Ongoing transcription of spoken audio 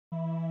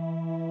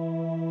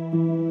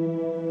World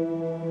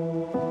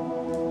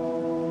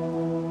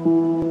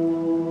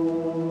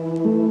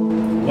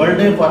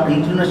Day for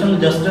International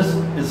Justice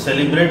is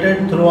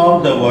celebrated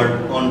throughout the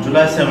world on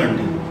July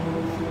 17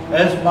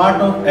 as part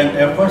of an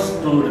effort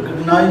to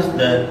recognize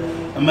the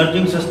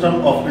emerging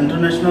system of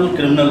international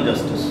criminal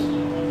justice.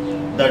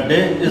 The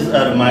day is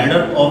a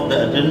reminder of the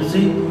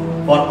urgency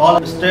for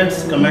all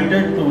states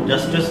committed to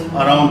justice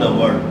around the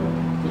world.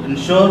 To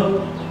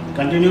ensure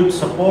continued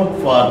support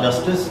for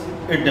justice,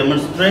 it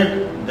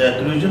demonstrates the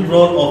crucial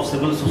role of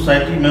civil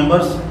society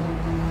members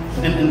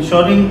in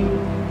ensuring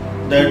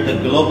that the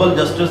global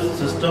justice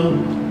system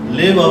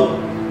live up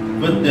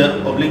with their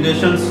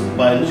obligations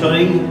by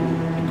ensuring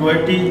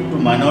equity to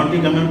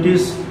minority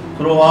communities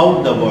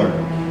throughout the world.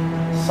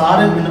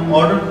 SAREM, in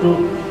order to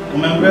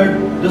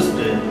commemorate this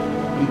day,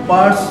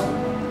 imparts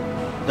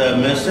the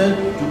message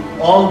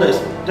to all the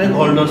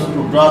stakeholders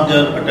to draw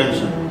their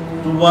attention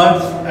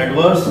towards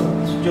adverse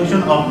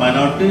situation of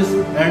minorities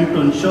and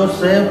to ensure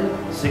safe,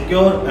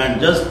 secure and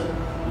just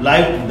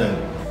life to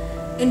them.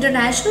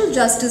 International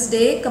Justice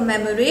Day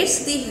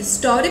commemorates the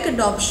historic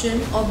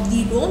adoption of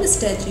the Rome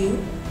Statute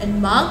and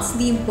marks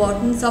the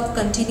importance of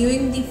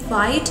continuing the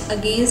fight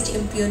against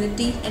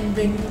impunity and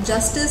bringing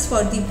justice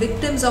for the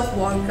victims of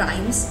war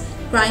crimes,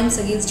 crimes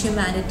against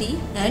humanity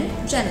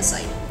and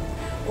genocide.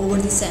 Over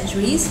the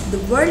centuries, the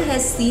world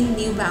has seen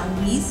new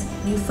boundaries,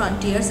 new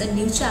frontiers and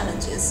new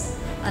challenges.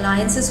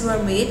 Alliances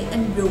were made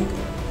and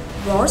broken.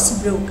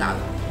 Wars broke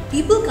out.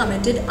 People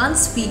committed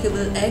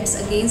unspeakable acts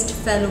against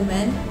fellow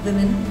men,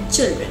 women, and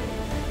children.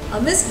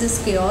 Amidst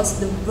this chaos,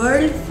 the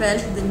world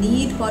felt the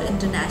need for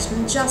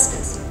international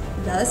justice.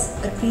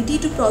 Thus, a treaty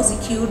to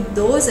prosecute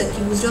those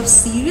accused of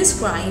serious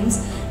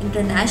crimes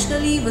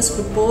internationally was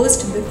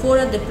proposed before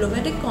a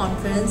diplomatic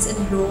conference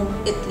in Rome,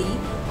 Italy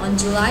on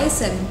July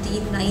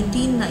 17,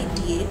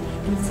 1998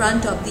 in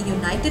front of the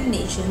United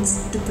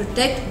Nations to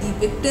protect the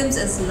victims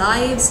as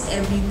lives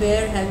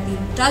everywhere have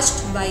been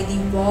touched by the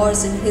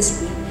wars in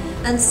history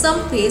and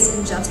some face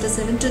injustice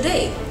even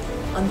today.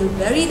 On the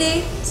very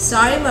day,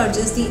 SAREM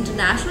urges the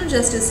international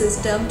justice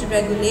system to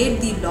regulate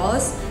the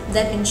laws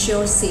that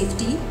ensure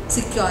safety,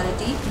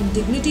 security and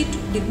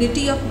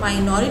dignity of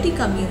minority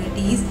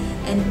communities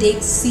and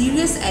take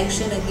serious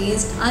action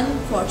against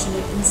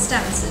unfortunate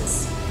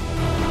instances.